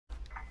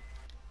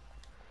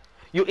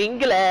You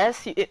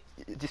English? You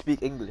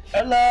speak English.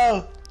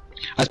 Hello.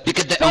 I speak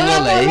the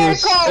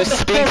English. You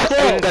speak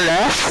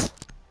English?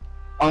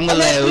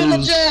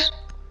 English.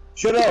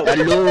 Shut up.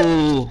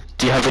 Hello.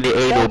 Do you have any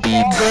anal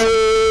beads?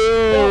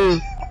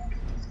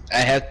 I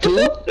have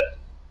two.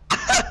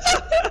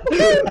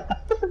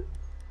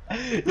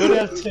 You only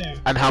have two.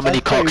 And how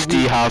many cocks do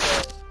you have?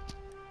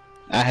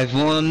 I have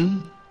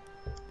one.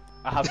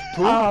 I have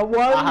two. One.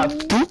 I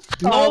have two.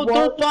 No,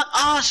 don't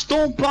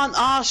ban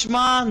Ash,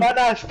 man.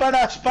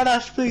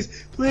 Spanish,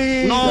 please,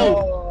 please.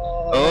 No.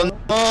 Oh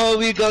no,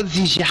 we got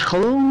the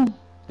Jaco.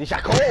 The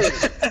Jaco.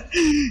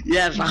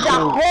 Yeah,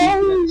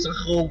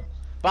 Zacho.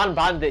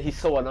 Ban it, he's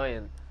so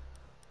annoying.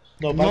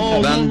 No,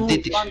 No.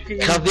 Bandit.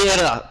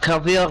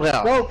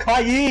 Caveira. No,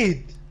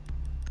 Kaid.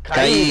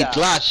 Kai.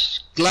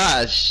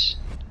 Clash.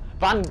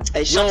 Ban.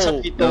 Hey, shut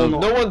up, you don't know.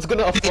 No one's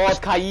gonna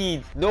afford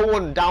Kaid. No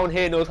one down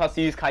here knows how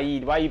to use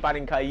Kaid. Why are you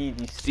banning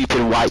Kaid, you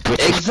stupid white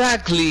British?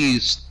 Exactly,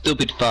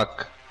 stupid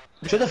fuck.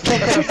 Shut the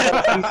fuck up, you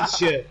fucking piece of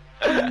shit.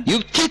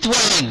 You tit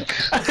wank.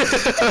 Shut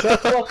the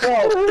fuck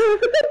up.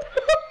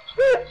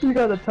 You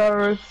got a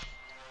terrorist.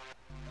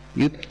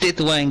 You tit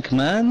wank,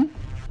 man.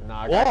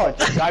 Nah, What?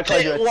 I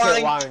called you a tit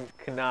wank. wank.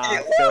 Nah,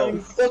 so.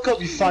 Fuck up,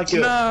 you faggot.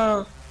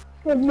 No.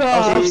 No,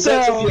 I'll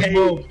sex no. with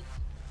your mum.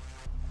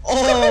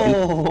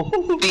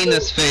 Oh.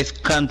 Penis face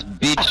cunt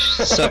bitch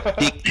suck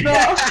dick.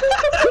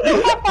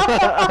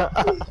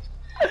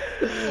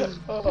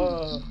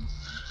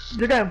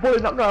 You're getting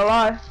bullied, not gonna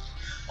lie.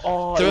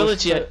 Oh,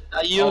 Trilogy,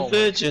 are you Oh. a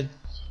virgin?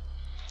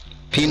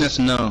 Penis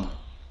no.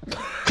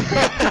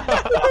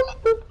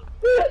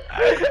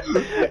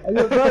 Are you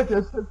a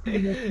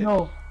virgin?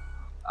 No.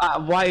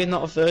 Why are you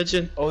not a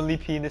virgin? Only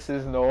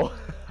penises know.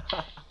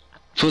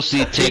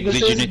 Pussy take Penises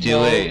virginity no.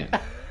 away.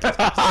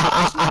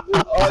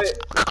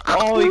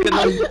 Oh,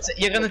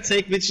 you're gonna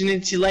take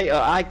virginity later.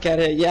 I get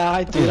it. Yeah,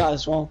 I do that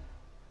as well.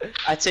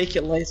 I take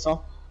it later.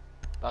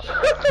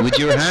 With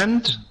your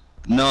hand?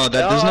 No,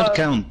 that does not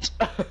count.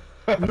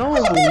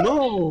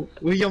 No,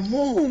 with your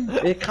mom.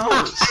 It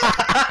counts.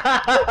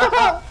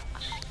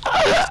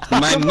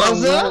 My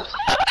mother?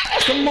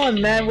 Come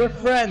on, man. We're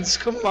friends.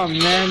 Come on,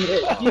 man.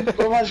 Your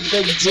mum's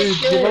big dude.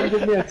 Your mum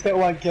gave me a tit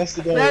wank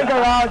yesterday. There's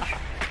garage.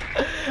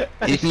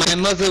 If my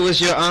mother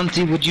was your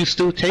auntie, would you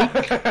still take?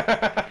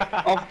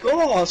 Of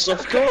course.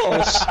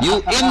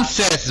 You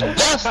incest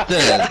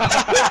bastard!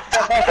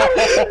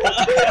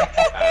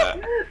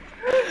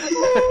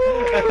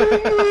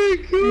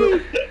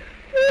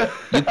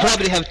 You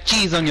probably have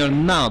cheese on your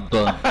knob.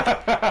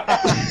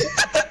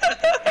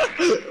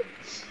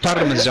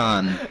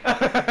 Parmesan.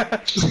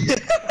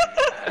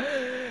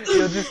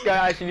 Yo, this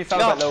guy actually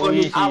sounds like Funny.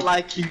 Luigi. I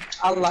like you.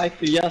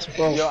 Yes,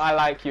 bro. Yo, I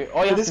like you.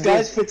 All you have This to do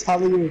guy's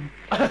Italian.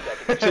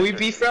 Can we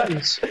be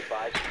friends?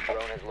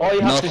 all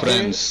you have No to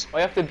friends. do, all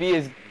you have to be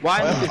is. Why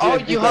all you have not? to do Oh,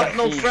 is be you have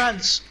no like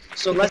friends.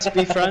 So let's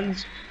be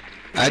friends.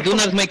 I do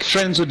not make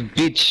friends with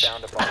bitch.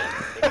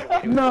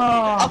 No.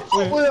 I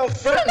thought we were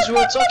friends. We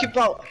were talking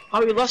about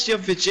how you lost your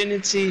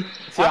virginity. your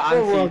I thought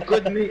we were auntie.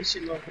 good mates,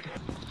 you know.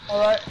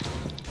 Alright.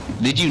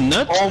 Did you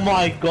not? Oh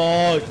my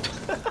god.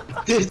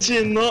 Did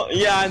you not?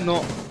 Yeah, I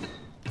know.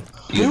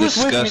 You Who was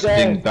with me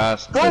disgusting then?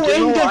 bastard. Go you know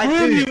in the what I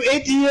room, do? you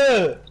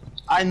idiot!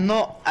 I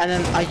know, and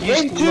then I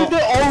used Into to not.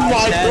 the. Oh my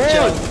I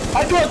god! said,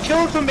 I got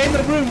killed from in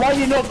the room. Why are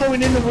you not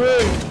going in the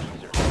room?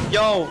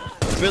 Yo,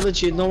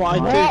 Village, you know what I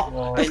do?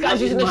 What? This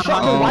guy's using the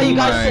shotgun. Oh Why you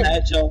guys? my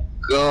Joe.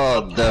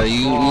 God,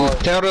 you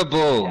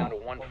terrible.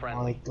 Oh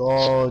my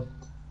god.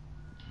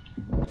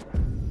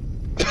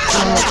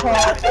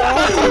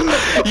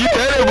 You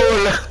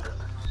terrible.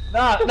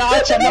 Nah,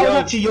 actually, that was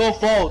actually your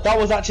fault. That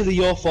was actually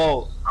your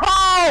fault.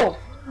 How?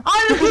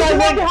 I was Because the I one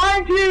went-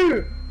 behind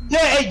you!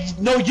 Yeah, hey,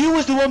 no, you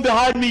was the one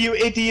behind me, you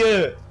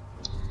idiot.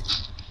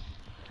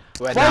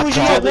 We're Why not was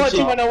you not proud.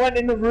 watching when I went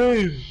in the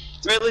room?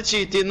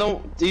 Trilogy, do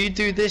you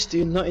do this? Do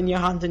you nut in your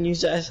hand and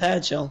use it as hair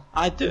gel?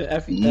 I do it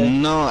every day.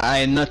 No,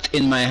 I nut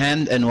in my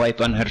hand and wipe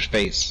on her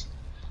face.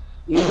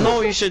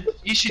 No, you should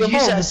use it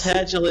as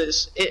hair gel.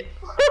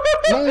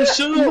 No,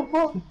 shut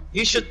up.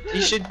 You should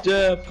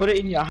put it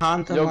in your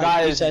hand and Yo, like,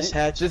 guys, use it as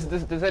hair gel.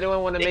 does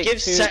anyone want to It make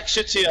gives two?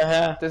 texture to your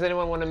hair. Does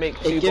anyone want to make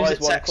It two gives boys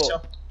it one texture.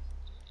 cup?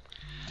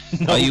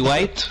 Are you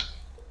white?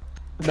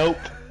 Nope.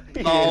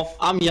 No,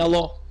 I'm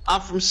yellow. I'm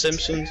from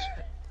Simpsons.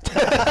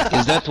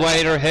 Is that why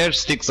your hair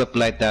sticks up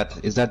like that?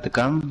 Is that the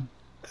cum?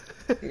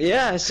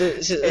 Yeah, it's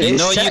You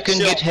know you can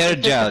texture. get hair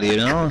gel, you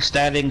know?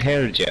 Styling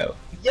hair gel.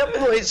 Yeah,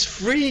 but it's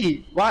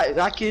free. Why?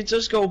 I can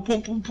just go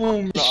boom, boom,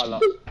 boom. Not a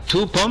lot.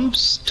 2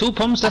 pumps? 2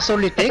 pumps, that's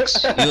all it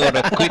takes? You're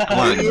a quick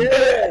one.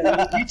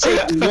 Yeah, you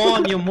take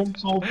one, your mum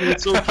told me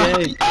it's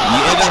okay. You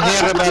ever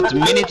hear about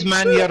Minute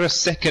Man? You're a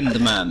second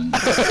man.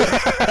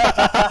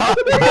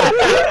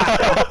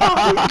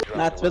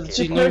 Nah,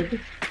 Trilogy,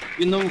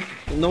 you know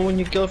when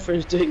your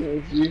girlfriend's doing it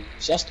with you,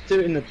 she has to do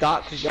it in the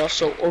dark because you're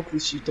so ugly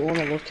she don't want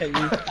to look at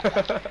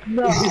you.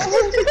 No.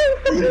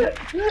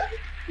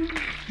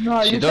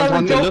 No, You you don't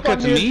want to look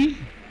at me?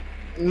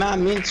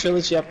 Man, me and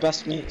Trilogy are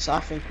best mates. I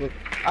think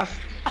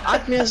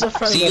add me as a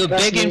friend. See, we're you're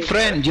best begging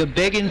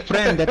mates.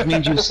 friend, that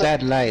means you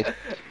sad life.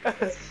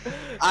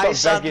 I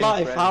sad begging,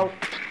 life. friend.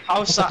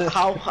 How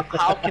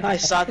can I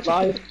sad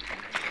life?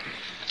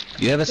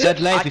 You have a sad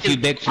life if you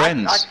beg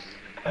friends.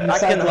 I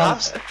can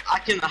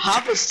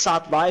have a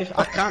sad life.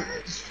 I can't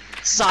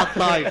sad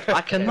life.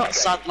 I cannot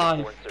sad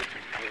life.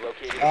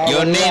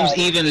 Your name's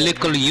even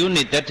little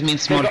unit, that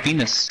means small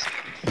penis.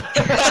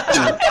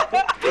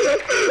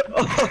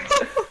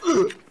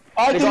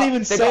 I didn't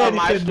even say got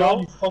a anything, maestro,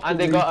 man. You and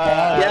they fucking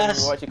got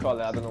Yes. what you call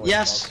it? I don't know. What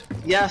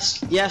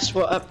Yes.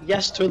 What up?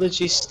 Yes,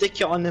 Trilogy.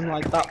 Stick it on him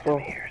like that,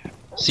 bro.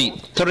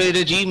 See,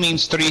 trilogy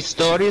means 3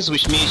 stories,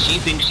 which means she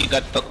thinks she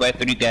got fucked by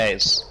 3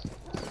 guys.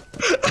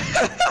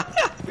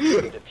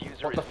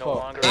 What the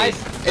fuck? Hey,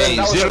 hey,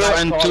 That was a 0 nice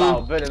and call out,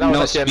 2, Vinny, that was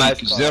no actually a speak.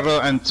 nice call. 0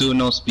 and 2,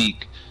 no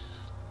speak.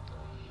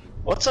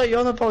 What's that you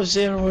on about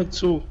 0 and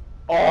 2?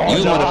 Oh,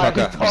 You no,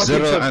 motherfucker, he's talking 0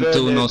 to and 2,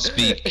 Vinny. no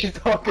speak. He's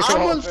talking I'm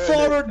about on Vinny.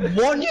 forward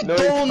 1, you No,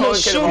 he's don't know,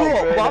 talking shut about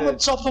up! I'm Vinny. on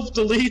top of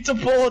the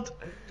leaderboard!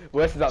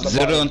 Where's that at the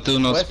 0 bottom? and 2,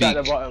 no Where's that at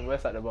the speak. bottom?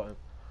 Where's that at the bottom?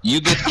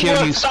 You get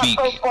killed, you speak.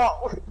 0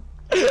 want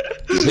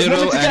me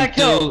to get a and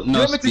kill? 2, You no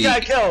want me to get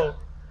a speak. kill?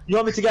 You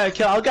want me to get a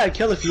kill? I'll get a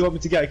kill if you want me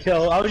to get a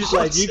kill. I was just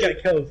like, you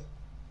get killed.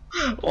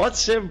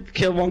 What's him?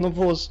 Kill one of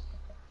us.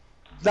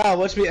 Nah,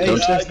 watch me ace Don't-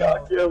 this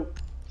now.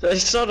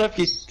 Shut up,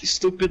 you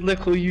stupid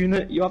little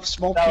unit. You have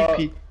small No.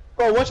 PP.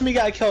 Bro, watch me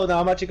get a kill now.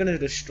 I'm actually gonna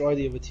destroy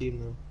the other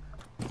team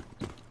now.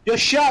 You're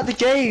shit at the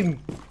game!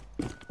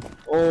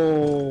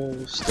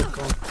 Oh, stick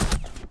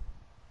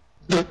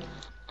on.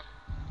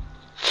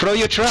 Throw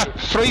your trap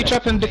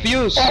and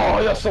defuse.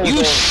 Oh, you're so You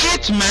dumb.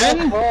 shit,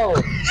 man! Bro,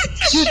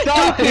 You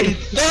stupid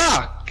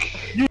fuck!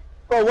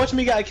 bro, watch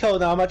me get a kill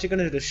now. I'm actually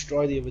gonna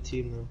destroy the other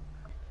team now.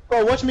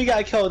 Bro, watch me get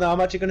a kill now. I'm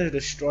actually gonna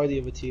destroy the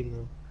other team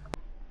now.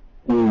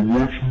 Well,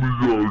 watch me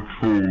get a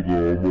kill now,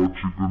 I'm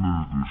actually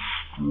gonna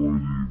destroy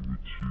the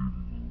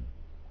team.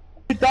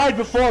 You died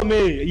before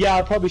me! Yeah,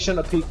 I probably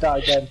shouldn't have peeked that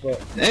again,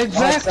 but... I had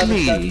 7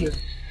 Exactly! seconds.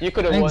 You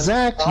could have won.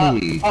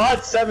 Exactly! I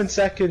had 7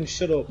 seconds,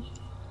 shut up.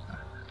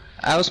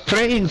 I was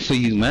praying for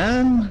you,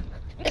 man.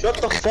 Shut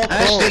the fuck I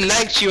up. actually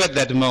liked you at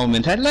that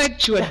moment. I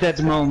liked you at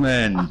that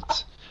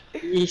moment.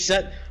 He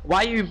said,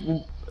 why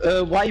you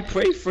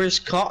pray for his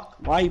cock?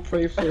 Why you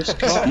pray for his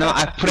cock? No,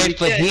 I prayed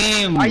for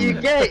him. Are you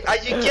gay? Are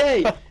you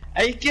gay?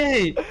 Are you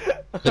gay?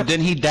 But then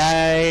he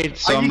died,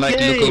 so Are I'm you like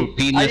gay? little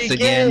penis Are you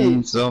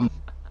again. gay? So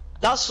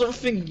That's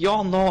something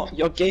you're not.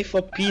 You're gay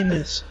for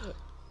penis.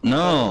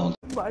 no.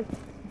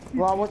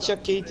 Wow, what's your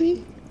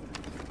KD?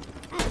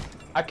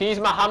 I can use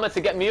my hammer to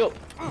get me up.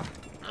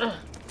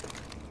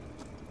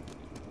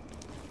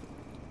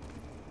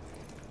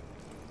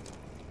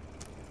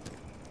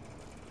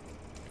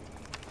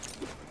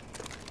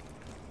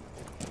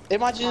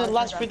 Imagine it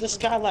lasts through the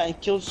skylight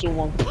and kills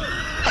someone.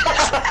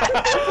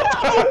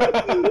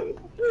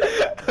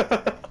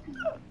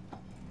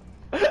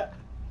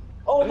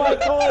 Oh my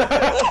god!